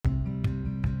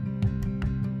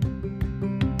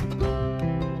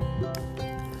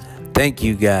Thank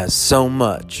you guys so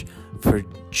much for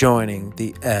joining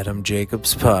the Adam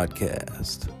Jacobs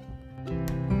podcast.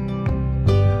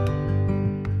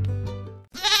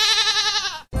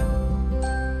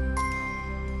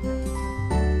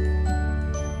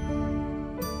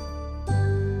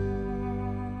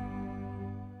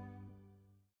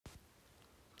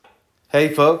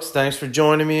 Hey folks, thanks for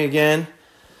joining me again.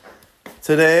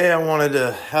 Today I wanted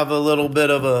to have a little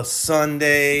bit of a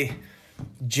Sunday,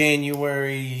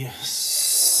 January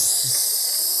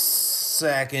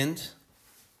 2nd,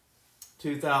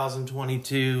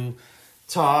 2022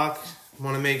 talk. I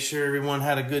want to make sure everyone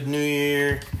had a good New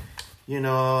Year. You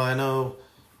know, I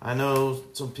know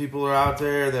some people are out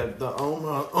there that the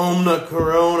Omna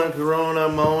Corona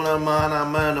Mona Mana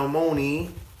Mano Moni.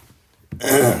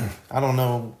 I don't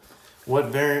know what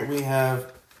variant we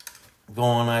have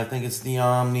going. I think it's the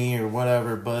Omni or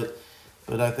whatever, but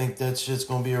I think that shit's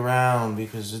gonna be around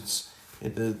because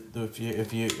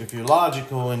if you're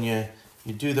logical and you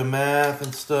do the math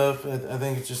and stuff, I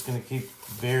think it's just gonna keep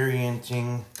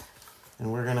varianting,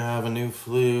 and we're gonna have a new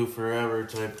flu forever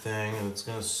type thing, and it's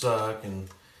gonna suck. And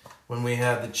when we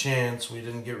had the chance, we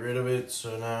didn't get rid of it,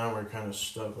 so now we're kind of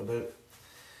stuck with it.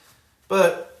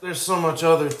 But there's so many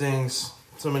other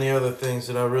things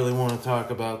that I really want to talk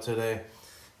about today.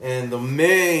 And the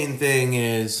main thing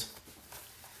is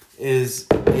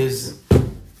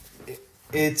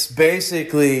it's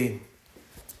basically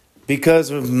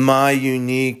because of my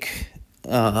unique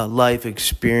life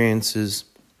experiences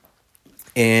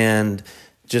and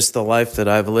just the life that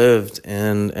I've lived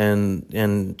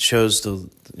and chose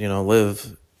to,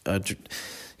 live, a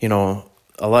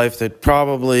life that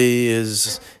probably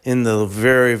is in the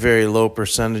very, very low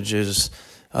percentages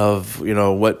of,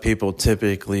 what people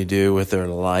typically do with their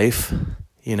life.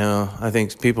 I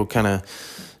think people kind of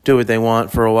do what they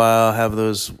want for a while, have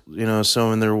those,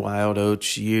 sowing their wild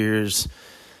oats years,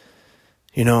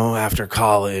 after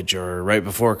college or right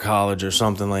before college or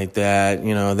something like that.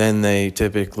 Then they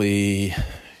typically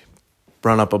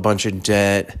run up a bunch of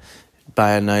debt,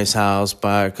 buy a nice house,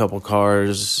 buy a couple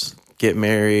cars, get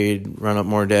married, run up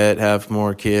more debt, have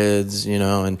more kids,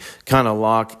 and kind of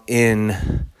lock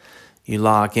in. You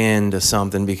lock into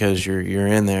something because you're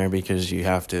in there because you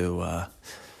have to,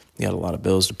 you got a lot of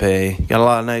bills to pay, you got a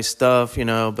lot of nice stuff,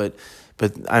 but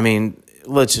I mean,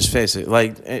 let's just face it,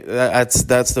 like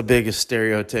that's the biggest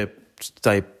stereotype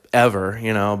type ever,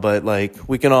 but like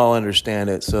we can all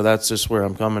understand it. So that's just where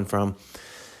I'm coming from.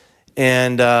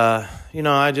 And, I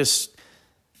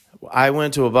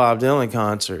went to a Bob Dylan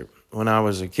concert when I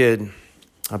was a kid.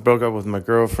 I broke up with my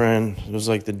girlfriend. It was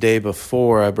like the day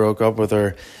before I broke up with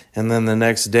her. And then the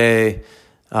next day,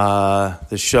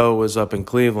 the show was up in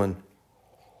Cleveland.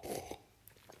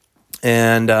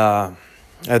 And at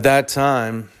that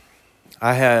time,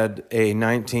 I had a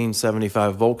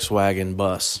 1975 Volkswagen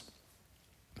bus.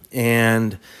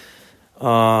 And,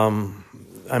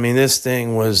 this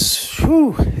thing was,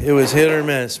 it was hit or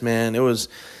miss, man. It was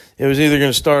either going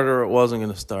to start or it wasn't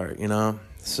going to start,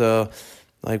 So,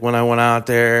 like when I went out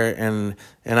there and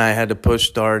I had to push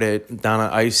start it down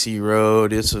an icy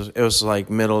road, it was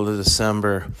like middle of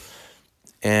December,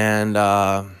 and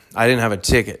I didn't have a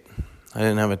ticket. I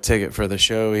didn't have a ticket for the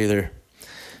show either.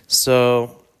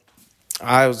 So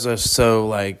I was just so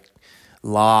like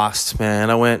lost,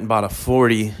 man. I went and bought a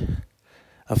 40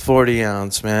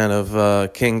 ounce, man,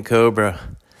 of King Cobra.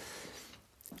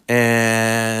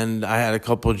 And I had a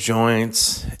couple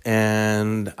joints,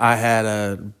 and I had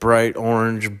a bright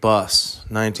orange bus,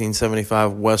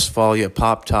 1975 Westphalia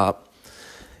pop top.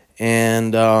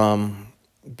 And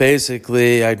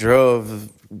basically I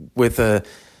drove with the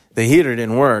heater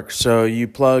didn't work. So you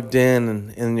plugged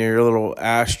in your little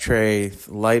ashtray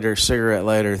lighter, cigarette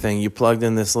lighter thing, you plugged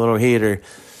in this little heater,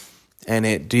 and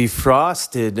it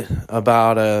defrosted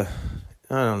about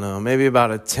maybe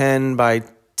about a 10 by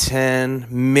 10,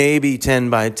 maybe 10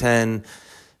 by 10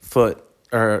 foot,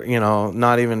 or,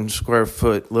 not even square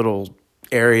foot little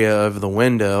area of the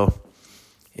window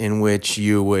in which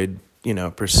you would,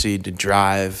 proceed to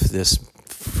drive this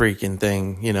freaking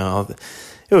thing.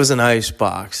 It was an ice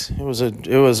box. It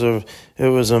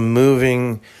was a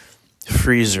moving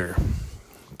freezer.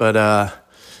 But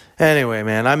anyway,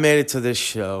 man, I made it to this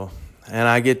show, and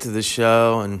I get to the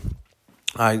show, and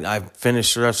I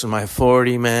finished the rest of my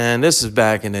 40, man. This is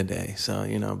back in the day, so,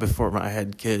 before I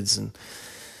had kids and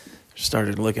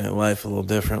started looking at life a little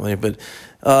differently. But,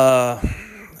 I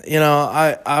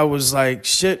was like,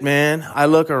 shit, man. I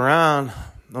look around.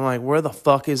 I'm like, where the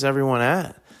fuck is everyone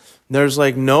at? There's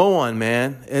like no one,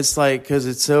 man. It's like, because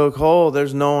it's so cold,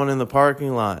 there's no one in the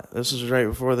parking lot. This is right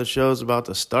before the show's about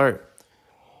to start.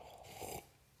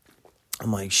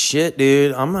 I'm like, shit,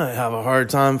 dude, I'm gonna have a hard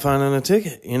time finding a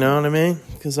ticket. You know what I mean?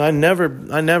 Because I never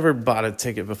bought a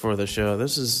ticket before the show.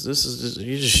 This is just,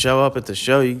 you just show up at the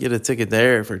show, you get a ticket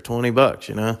there for $20.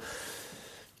 You know.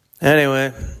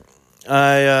 Anyway,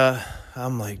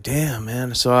 I'm like, damn,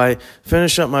 man. So I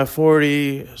finish up my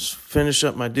 40, finish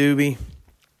up my doobie.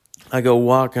 I go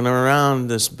walking around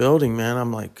this building, man.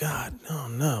 I'm like, God,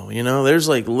 no. You know, there's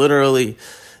like literally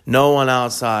no one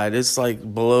outside. It's like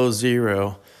below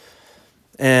zero.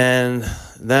 And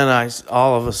then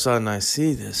all of a sudden I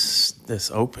see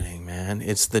this opening, man.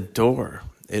 It's the door.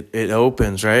 It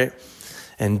opens, right?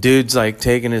 And dude's like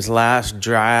taking his last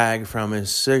drag from his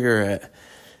cigarette.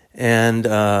 And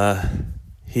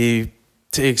he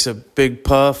takes a big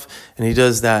puff and he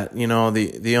does that, you know,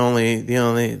 the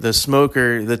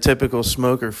typical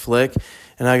smoker flick.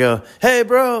 And I go, "Hey,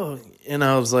 bro." And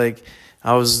I was like,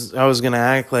 I was going to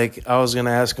act like I was going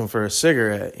to ask him for a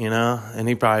cigarette, you know, and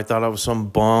he probably thought I was some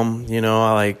bum, you know,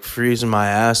 I like freezing my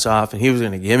ass off, and he was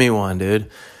going to give me one,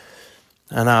 dude.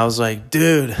 And I was like,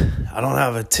 "Dude, I don't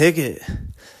have a ticket."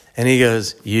 And he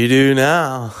goes, "You do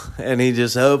now." And he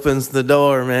just opens the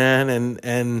door, man.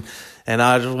 And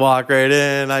I just walk right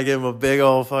in. I give him a big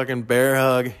old fucking bear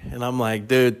hug. And I'm like,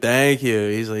 "Dude, thank you."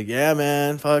 He's like, "Yeah,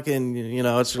 man, fucking, you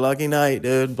know, it's your lucky night,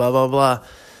 dude, blah, blah, blah."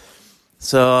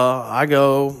 So I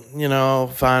go, you know,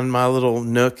 find my little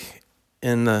nook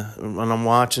when I'm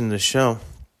watching the show.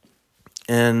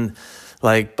 And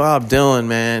like Bob Dylan,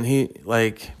 man, he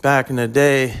like back in the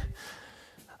day,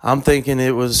 I'm thinking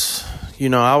it was, you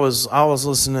know, I was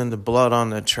listening to Blood on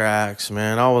the Tracks,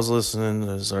 man. I was listening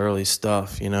to his early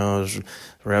stuff, you know, it was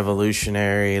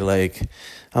revolutionary. Like,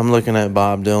 I'm looking at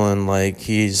Bob Dylan like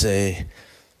he's a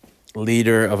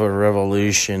leader of a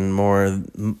revolution,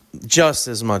 just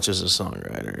as much as a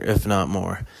songwriter, if not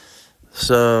more.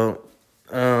 So,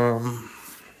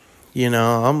 you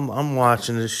know, I'm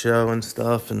watching this show and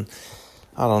stuff, and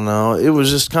I don't know, it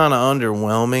was just kind of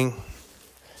underwhelming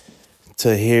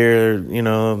to hear, you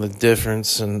know, the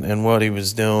difference in what he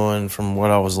was doing from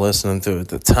what I was listening to at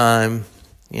the time.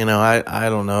 You know, I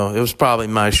don't know. It was probably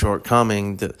my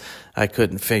shortcoming that I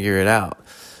couldn't figure it out.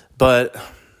 But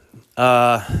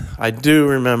I do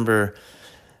remember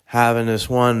having this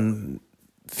one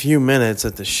few minutes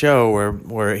at the show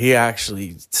where he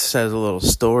actually said a little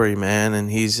story, man, and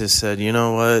he just said, "You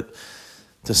know what?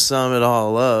 To sum it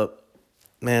all up,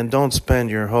 man, don't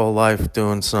spend your whole life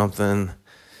doing something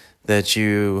that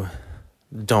you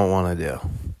don't want to do.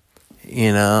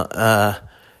 You know,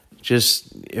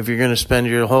 just if you're going to spend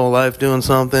your whole life doing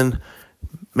something,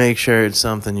 make sure it's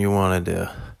something you want to do."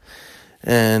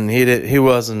 And he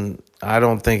wasn't, I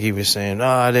don't think he was saying, "Oh,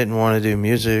 I didn't want to do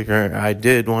music," or "I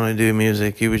did want to do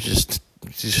music." He was just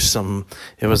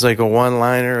it was like a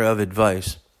one-liner of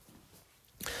advice.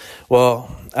 Well,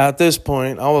 at this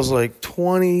point, I was like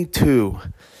 22.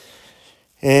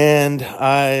 And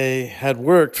I had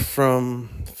worked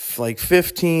from like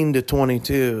 15 to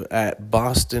 22 at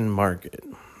Boston Market.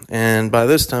 And by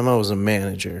this time I was a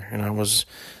manager, and I was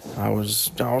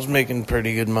making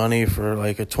pretty good money for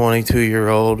like a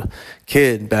 22-year-old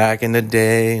kid back in the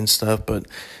day and stuff, but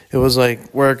it was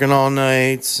like working all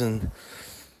nights, and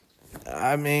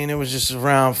I mean, it was just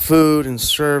around food and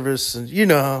service, and you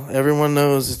know, everyone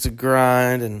knows it's a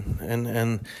grind,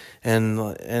 and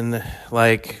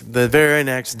like the very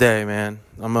next day, man,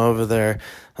 I'm over there,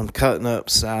 I'm cutting up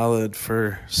salad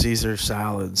for Caesar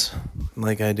salads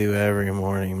like I do every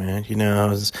morning, man, you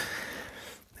know,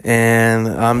 and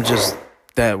I'm just,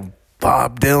 that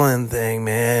Bob Dylan thing,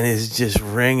 man, is just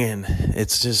ringing.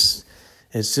 It's just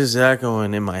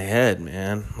echoing in my head,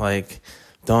 man. Like,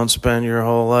 don't spend your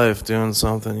whole life doing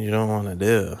something you don't want to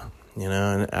do, you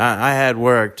know. And I had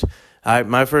worked.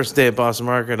 My first day at Boston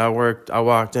Market, I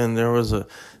walked in. There was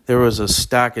a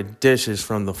stack of dishes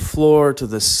from the floor to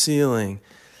the ceiling,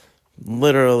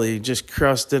 literally just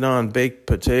crusted on baked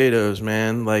potatoes,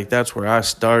 man. Like, that's where I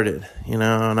started, you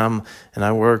know. And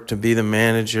I worked to be the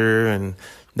manager, and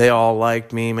they all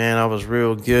liked me, man. I was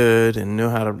real good and knew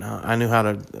how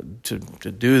to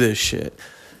do this shit.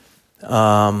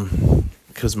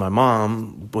 Because my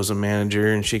mom was a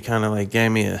manager, and she kind of like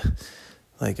gave me a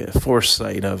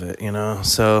foresight of it, you know.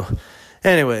 So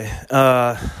anyway,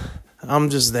 I'm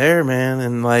just there, man,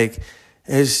 and like,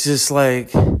 it's just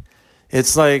like,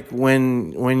 it's like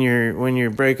when you're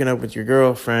breaking up with your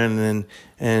girlfriend,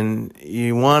 and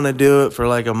you want to do it for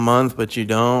like a month, but you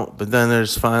don't. But then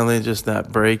there's finally just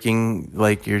that breaking,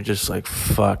 like, you're just like,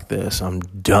 fuck this, I'm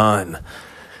done.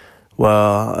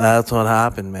 Well, that's what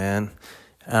happened, man.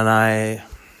 And I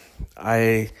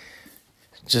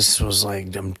just was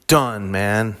like, I'm done,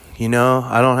 man. You know,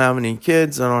 I don't have any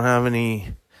kids. I don't have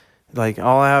any Like,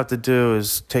 all I have to do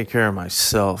is take care of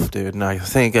myself, dude. And I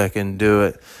think I can do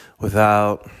it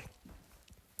without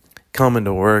coming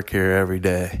to work here every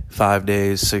day, 5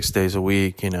 days, 6 days a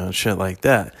week, shit like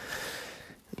that.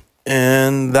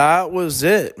 And that was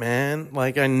it, man.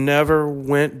 Like, I never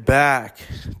went back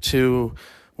to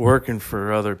working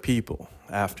for other people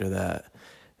after that.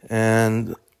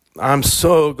 And I'm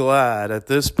so glad at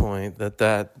this point that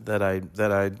I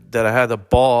had the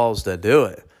balls to do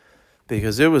it,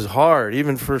 because it was hard,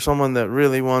 even for someone that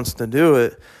really wants to do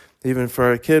it, even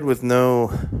for a kid with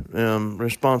no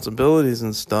responsibilities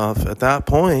and stuff. At that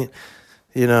point,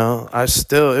 it was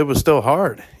still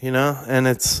hard, and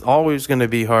it's always going to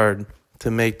be hard to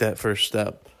make that first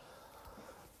step.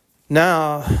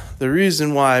 Now, the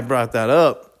reason why I brought that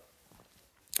up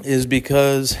is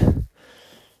because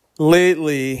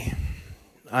lately,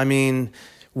 I mean,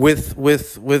 with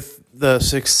the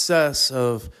success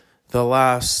of the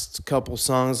last couple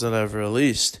songs that I've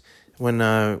released, when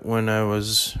I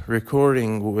was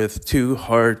recording with Two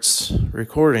Hearts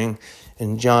Recording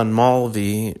and John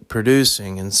Mulvey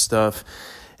producing and stuff,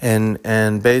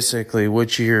 and basically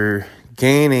what you're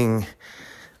gaining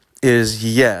is,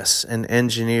 yes, an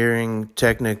engineering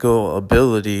technical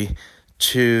ability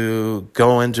to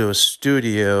go into a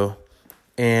studio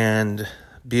and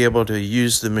be able to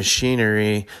use the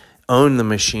machinery, own the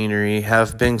machinery,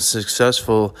 have been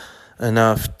successful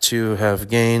enough to have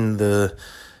gained the,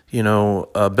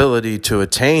 ability to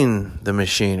attain the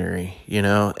machinery,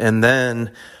 and then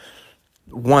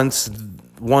once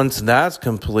that's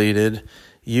completed,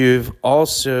 you've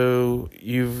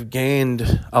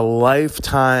gained a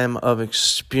lifetime of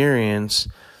experience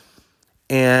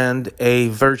and a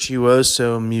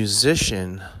virtuoso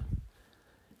musician,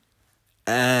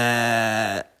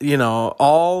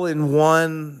 all in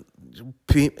one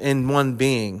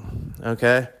being.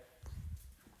 Okay.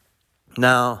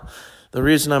 Now, the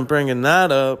reason I'm bringing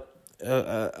that up,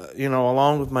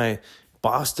 along with my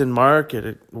Boston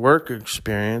market work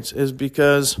experience, is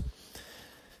because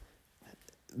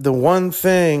the one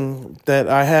thing that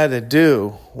I had to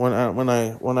do when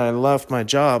I left my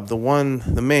job, the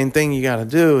main thing you got to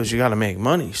do is you got to make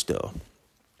money still.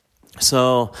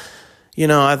 So,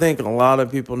 I think a lot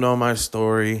of people know my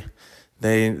story.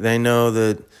 They know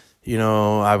that,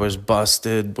 I was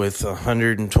busted with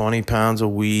 120 pounds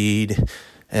of weed,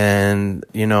 and,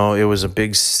 it was a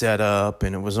big setup,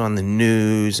 and it was on the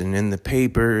news and in the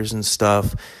papers and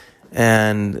stuff.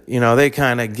 And, they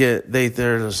kind of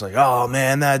they're just like, oh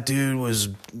man, that dude was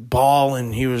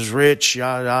balling, he was rich,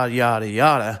 yada, yada, yada,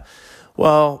 yada.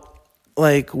 Well,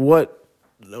 like, what,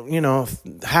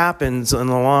 happens in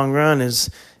the long run is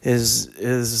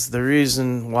the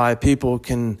reason why people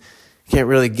can't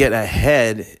really get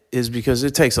ahead is because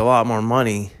it takes a lot more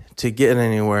money to get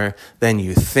anywhere than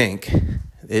you think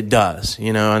it does.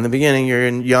 In the beginning, you're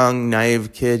a young,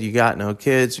 naive kid. You got no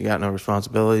kids. You got no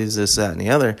responsibilities, this, that, and the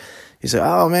other. You say,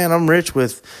 oh, man, I'm rich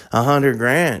with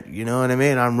 $100,000. You know what I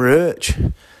mean? I'm rich.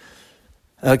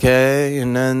 Okay,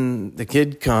 and then the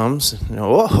kid comes.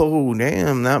 Oh,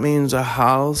 damn, that means a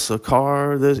house, a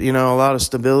car. There's, a lot of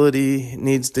stability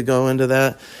needs to go into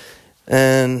that.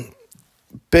 And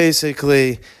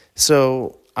basically,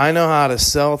 so I know how to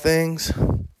sell things,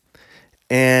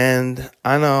 and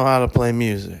I know how to play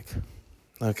music.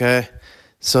 Okay,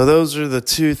 so those are the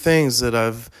two things that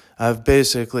I've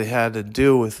basically had to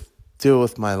deal with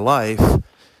my life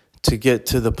to get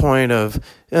to the point of,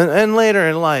 and later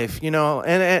in life,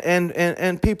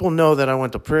 and people know that I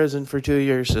went to prison for 2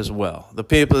 years as well. The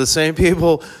same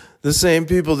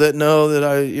people that know that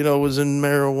I, was in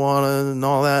marijuana and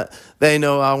all that, they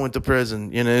know I went to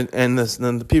prison, and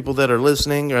the people that are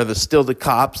listening are still the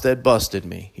cops that busted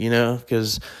me,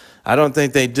 because I don't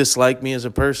think they dislike me as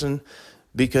a person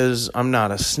because I'm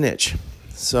not a snitch.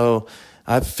 So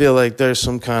I feel like there's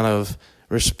some kind of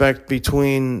respect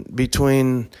between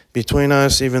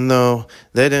us, even though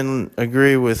they didn't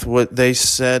agree with what they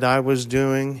said I was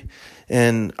doing,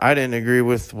 and I didn't agree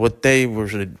with what they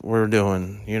were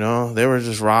doing. They were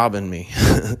just robbing me.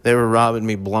 They were robbing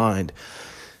me blind.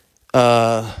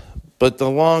 But the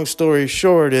long story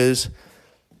short is,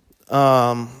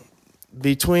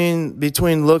 between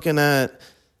looking at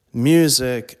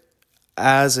music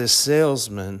as a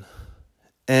salesman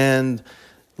and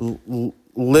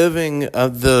living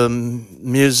the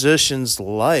musician's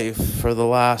life for the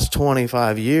last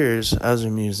 25 years as a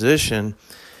musician,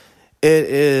 it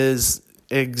is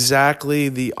exactly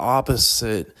the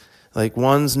opposite. Like,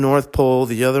 one's North Pole,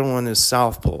 the other one is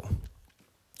South Pole.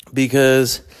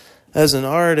 Because as an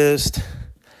artist,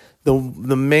 the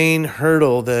main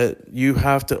hurdle that you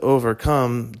have to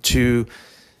overcome to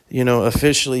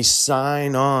officially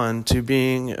sign on to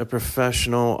being a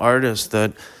professional artist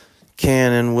that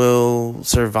can and will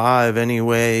survive any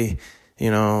way,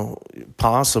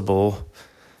 possible,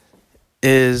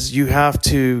 is you have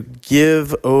to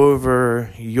give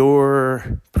over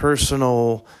your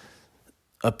personal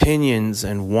opinions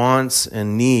and wants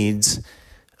and needs.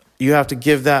 You have to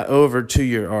give that over to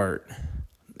your art.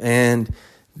 And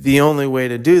the only way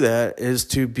to do that is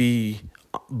to be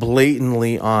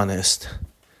blatantly honest.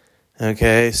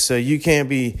 Okay? So you can't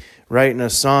be writing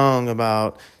a song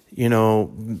about,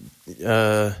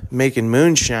 making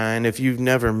moonshine if you've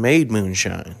never made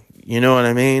moonshine. You know what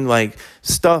I mean? Like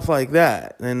stuff like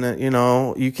that. And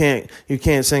you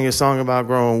can't sing a song about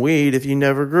growing weed if you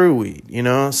never grew weed,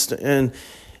 And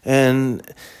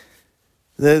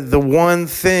the one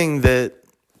thing that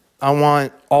I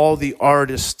want all the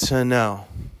artists to know,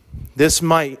 this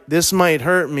might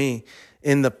hurt me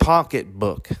in the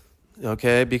pocketbook,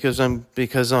 okay? Because I'm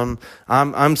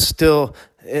still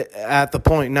at the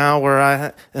point now where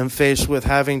I am faced with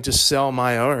having to sell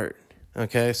my art.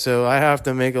 Okay, so I have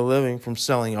to make a living from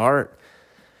selling art.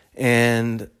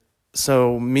 And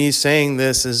so me saying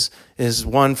this is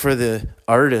one for the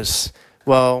artists.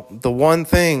 Well, the one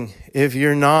thing, if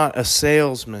you're not a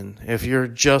salesman, if you're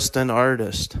just an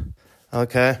artist,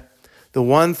 okay, the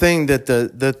one thing that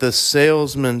the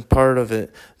salesman part of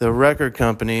it, the record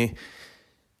company,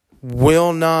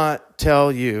 will not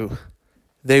tell you,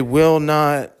 they will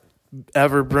not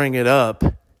ever bring it up,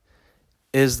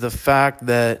 is the fact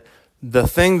that the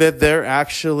thing that they're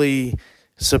actually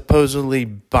supposedly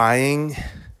buying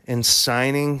and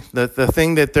signing, the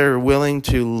thing that they're willing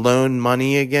to loan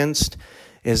money against,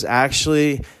 is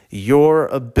actually your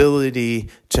ability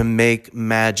to make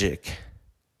magic.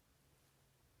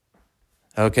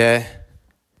 Okay?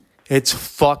 It's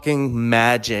fucking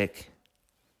magic.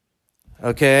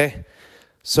 Okay?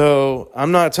 So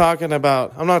I'm not talking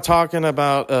about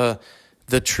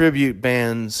the tribute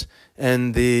bands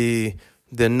and the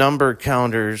number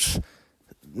counters,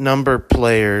 number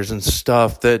players and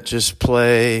stuff that just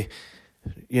play,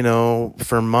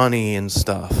 for money and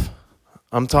stuff.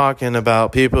 I'm talking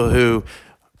about people who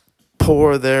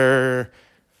pour their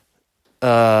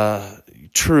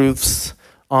truths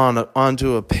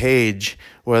onto a page,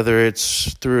 whether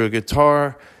it's through a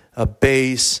guitar, a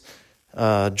bass,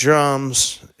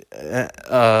 drums,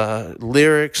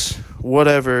 lyrics,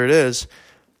 whatever it is.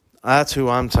 That's who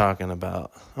I'm talking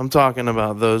about. I'm talking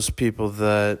about those people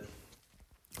that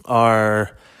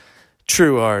are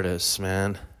true artists,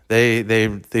 man.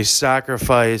 They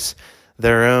sacrifice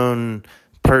their own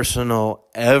personal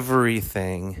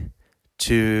everything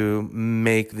to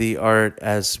make the art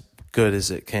as good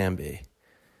as it can be.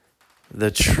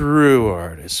 The true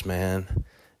artists, man.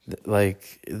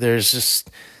 Like there's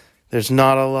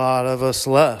not a lot of us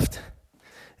left.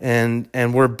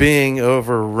 And we're being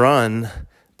overrun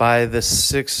by the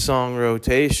 6-song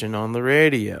rotation on the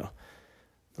radio.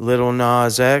 Lil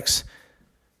Nas X.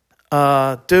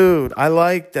 Dude, I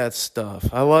like that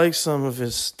stuff. I like some of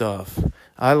his stuff.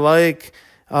 I like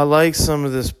some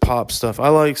of this pop stuff. I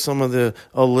like some of the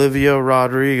Olivia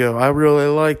Rodrigo. I really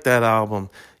like that album,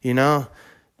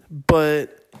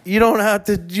 But you don't have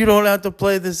to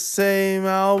play the same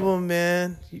album,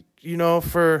 man.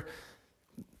 For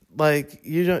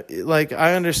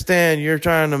I understand you're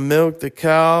trying to milk the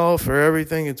cow for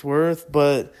everything it's worth,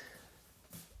 but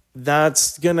that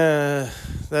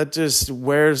just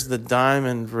wears the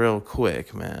diamond real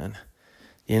quick, man.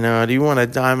 Do you want a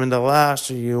diamond to last,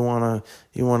 or you want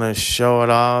to show it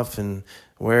off and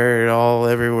wear it all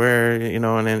everywhere,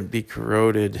 and then be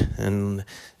corroded and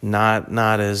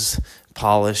not as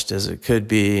polished as it could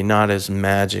be, not as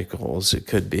magical as it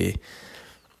could be.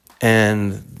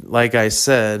 And like I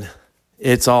said,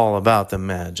 it's all about the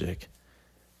magic.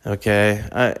 Okay?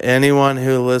 Anyone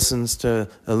who listens to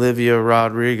Olivia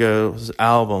Rodrigo's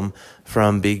album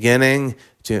from beginning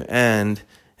to end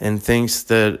and thinks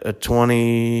that a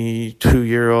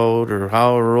 22-year-old or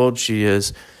however old she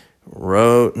is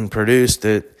wrote and produced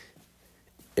it,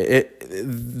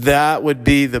 that would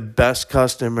be the best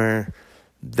customer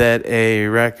that a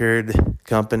record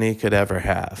company could ever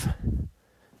have.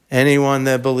 Anyone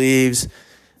that believes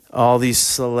all these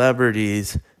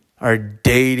celebrities are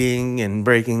dating and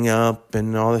breaking up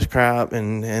and all this crap,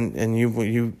 and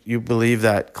you believe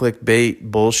that clickbait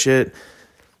bullshit,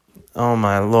 oh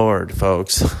my Lord,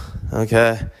 folks.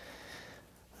 Okay?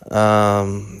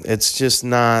 It's just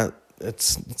not,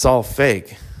 it's all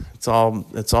fake. It's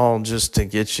all just to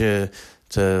get you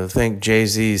to think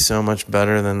Jay-Z is so much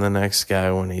better than the next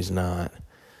guy when he's not.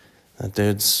 That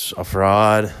dude's a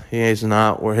fraud. He is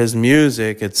not. Where his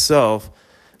music itself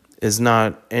is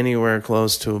not anywhere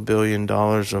close to $1 billion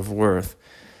of worth.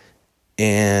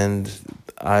 And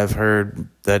I've heard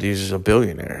that he's a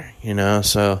billionaire,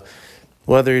 so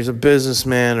whether he's a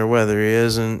businessman or whether he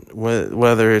isn't,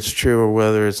 whether it's true or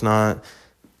whether it's not,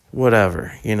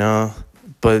 whatever,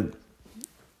 But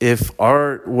if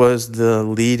art was the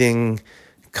leading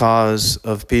cause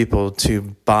of people to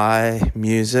buy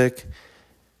music,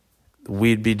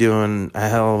 we'd be doing a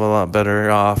hell of a lot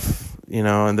better off,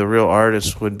 and the real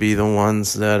artists would be the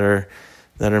ones that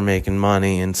are making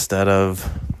money instead of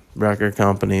record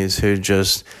companies who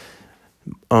just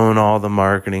own all the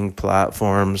marketing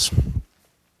platforms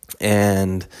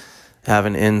and have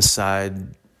an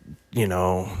inside,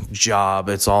 job.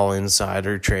 It's all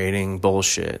insider trading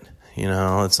bullshit.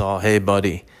 It's all, hey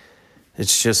buddy.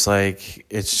 It's just like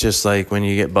when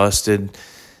you get busted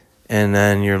and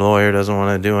then your lawyer doesn't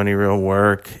want to do any real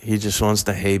work. He just wants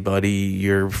to, hey buddy,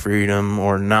 your freedom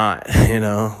or not,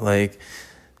 like,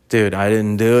 dude, I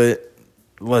didn't do it.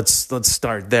 Let's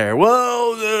start there.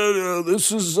 Well,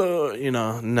 this is,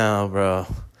 no, bro.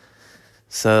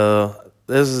 So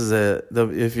this is it.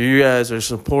 If you guys are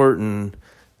supporting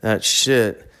that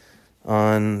shit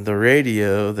on the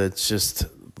radio, that's just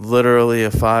literally a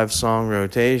 5-song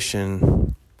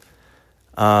rotation,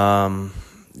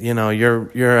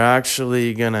 you're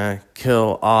actually gonna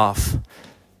kill off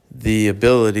the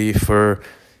ability for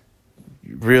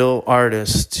real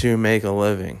artists to make a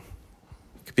living.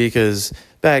 Because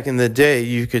back in the day,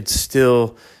 you could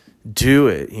still do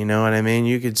it, you know what I mean?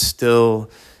 You could still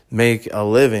make a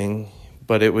living,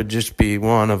 but it would just be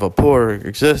one of a poor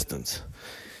existence.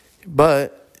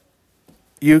 But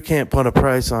you can't put a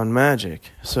price on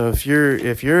magic. So if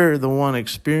you're the one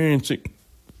experiencing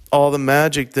all the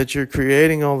magic that you're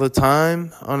creating all the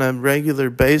time on a regular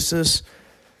basis,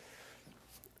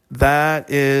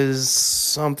 that is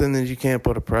something that you can't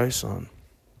put a price on.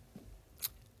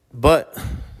 But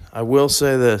I will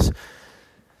say this.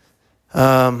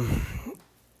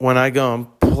 When I go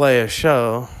and play a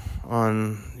show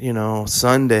on,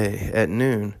 Sunday at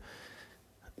noon,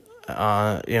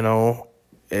 I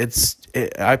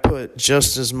put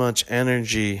just as much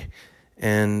energy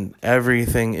and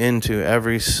everything into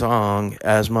every song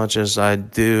as much as I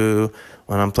do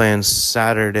when I'm playing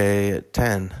Saturday at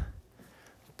 10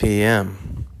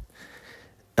 p.m.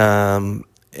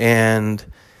 And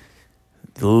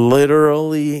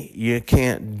literally, you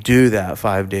can't do that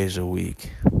 5 days a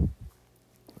week.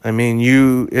 I mean,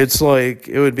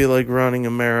 it would be like running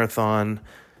a marathon,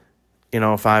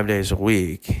 5 days a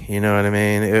week. You know what I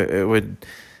mean? It would,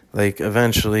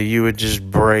 eventually you would just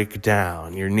break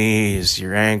down. Your knees,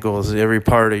 your ankles, every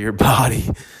part of your body,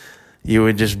 you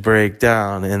would just break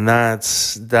down. And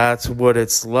that's what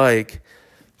it's like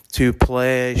to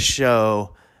play a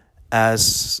show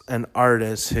as an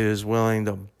artist who's willing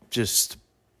to just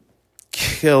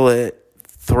kill it.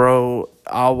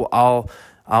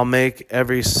 I'll make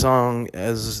every song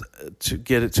as to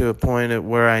get it to a point at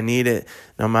where I need it,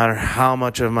 no matter how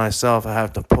much of myself I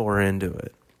have to pour into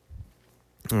it.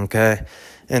 Okay?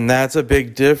 And that's a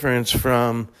big difference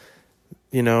from,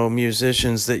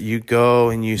 musicians that you go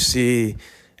and you see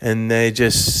and they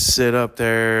just sit up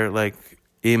there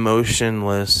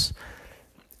emotionless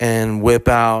and whip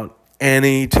out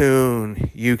any tune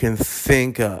you can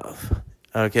think of.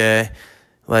 Okay?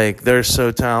 They're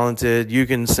so talented. You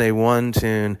can say one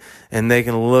tune and they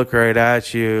can look right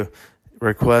at you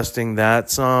requesting that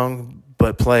song,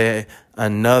 but play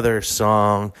another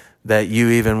song that you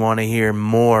even want to hear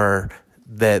more,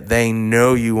 that they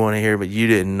know you want to hear, but you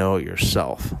didn't know it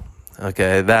yourself.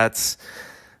 Okay, that's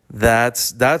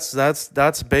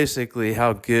basically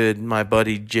how good my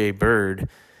buddy Jay Bird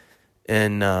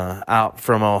out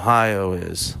from Ohio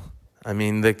is. I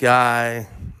mean, the guy,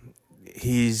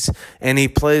 he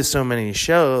plays so many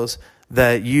shows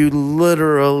that you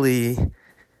literally,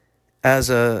 as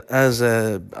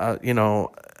a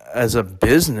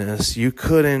business, you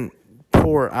couldn't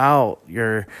pour out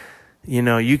your,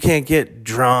 you can't get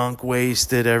drunk,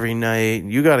 wasted every night.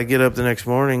 You got to get up the next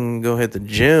morning and go hit the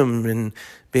gym and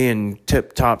be in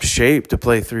tip-top shape to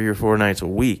play 3 or 4 nights a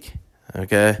week.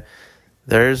 Okay?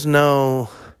 There's no,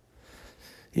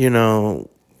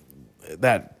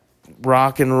 that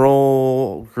rock and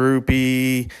roll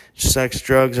groupie, sex,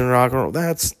 drugs, and rock and roll.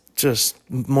 That's just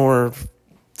more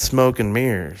smoke and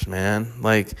mirrors, man.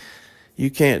 You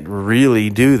can't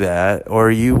really do that, or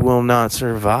you will not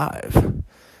survive.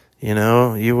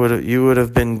 You would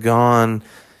have been gone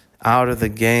out of the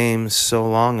game so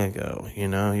long ago.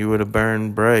 You would have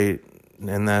burned bright,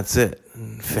 and that's it,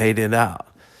 and faded out.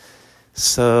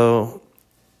 So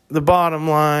the bottom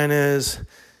line is,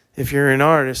 if you're an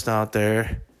artist out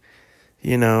there,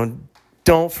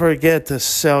 don't forget to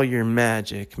sell your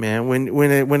magic, man.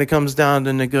 When it comes down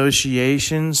to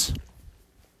negotiations,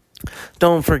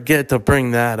 don't forget to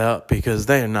bring that up, because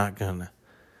they're not gonna.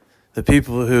 The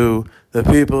people who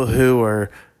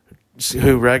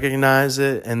recognize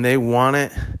it and they want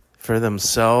it for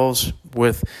themselves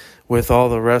with all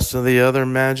the rest of the other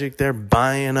magic they're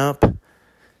buying up.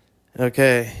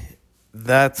 Okay,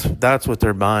 that's what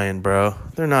they're buying, bro.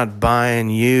 They're not buying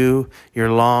you,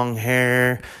 your long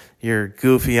hair, your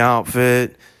goofy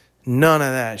outfit, none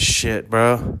of that shit,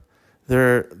 bro.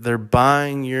 They're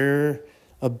buying your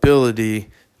ability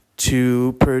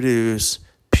to produce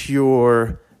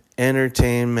pure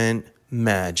entertainment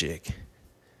magic.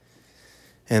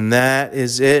 And that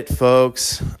is it,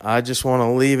 folks. I just want to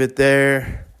leave it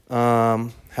there.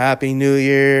 Happy New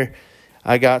Year.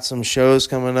 I got some shows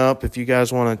coming up. If you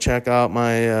guys want to check out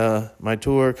my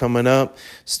tour coming up,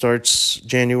 starts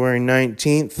January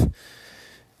 19th.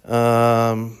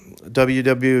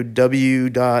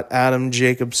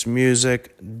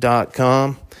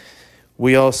 www.adamjacobsmusic.com.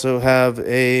 We also have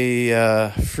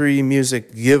a free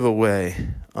music giveaway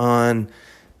on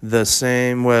the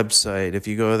same website. If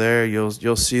you go there,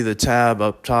 you'll see the tab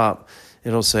up top.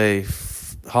 It'll say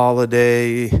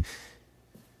holiday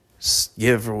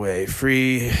giveaway,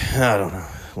 free. I don't know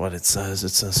what it says. It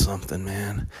says something,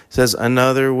 man. It says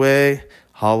another way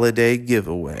holiday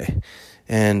giveaway.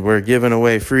 And we're giving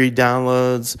away free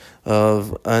downloads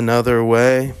of Another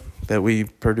Way that we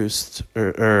produced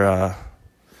or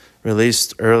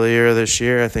released earlier this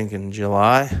year, I think in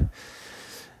July.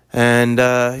 And,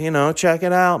 check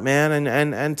it out, man,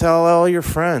 and tell all your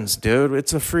friends, dude.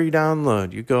 It's a free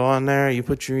download. You go on there, you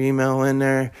put your email in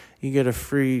there, you get a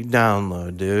free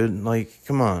download, dude. Like,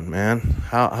 come on, man.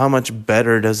 How much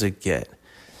better does it get?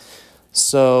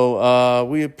 So,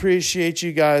 we appreciate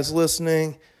you guys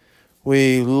listening.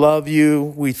 We love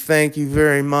you. We thank you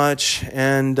very much.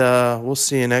 And we'll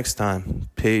see you next time.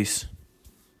 Peace.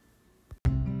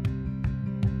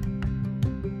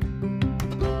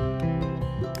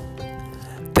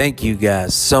 Thank you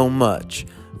guys so much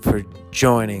for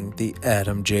joining the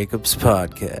Adam Jacobs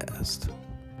podcast.